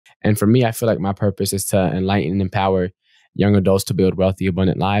And for me, I feel like my purpose is to enlighten and empower young adults to build wealthy,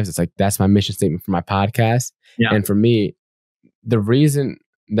 abundant lives. It's like, that's my mission statement for my podcast. Yeah. And for me, the reason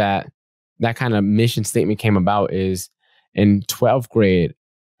that that kind of mission statement came about is in 12th grade,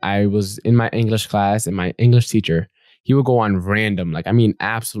 I was in my English class and my English teacher, he would go on random, like, I mean,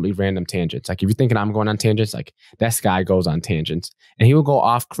 absolutely random tangents. Like, if you're thinking I'm going on tangents, like, that guy goes on tangents. And he would go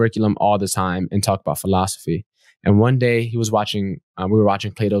off curriculum all the time and talk about philosophy. And one day he was watching, we were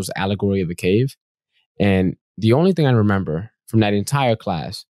watching Plato's Allegory of the Cave. And the only thing I remember from that entire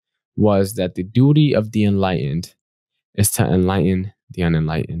class was that the duty of the enlightened is to enlighten the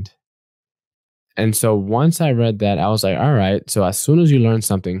unenlightened. And so once I read that, I was like, all right, so as soon as you learn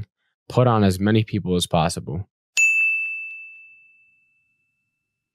something, put on as many people as possible.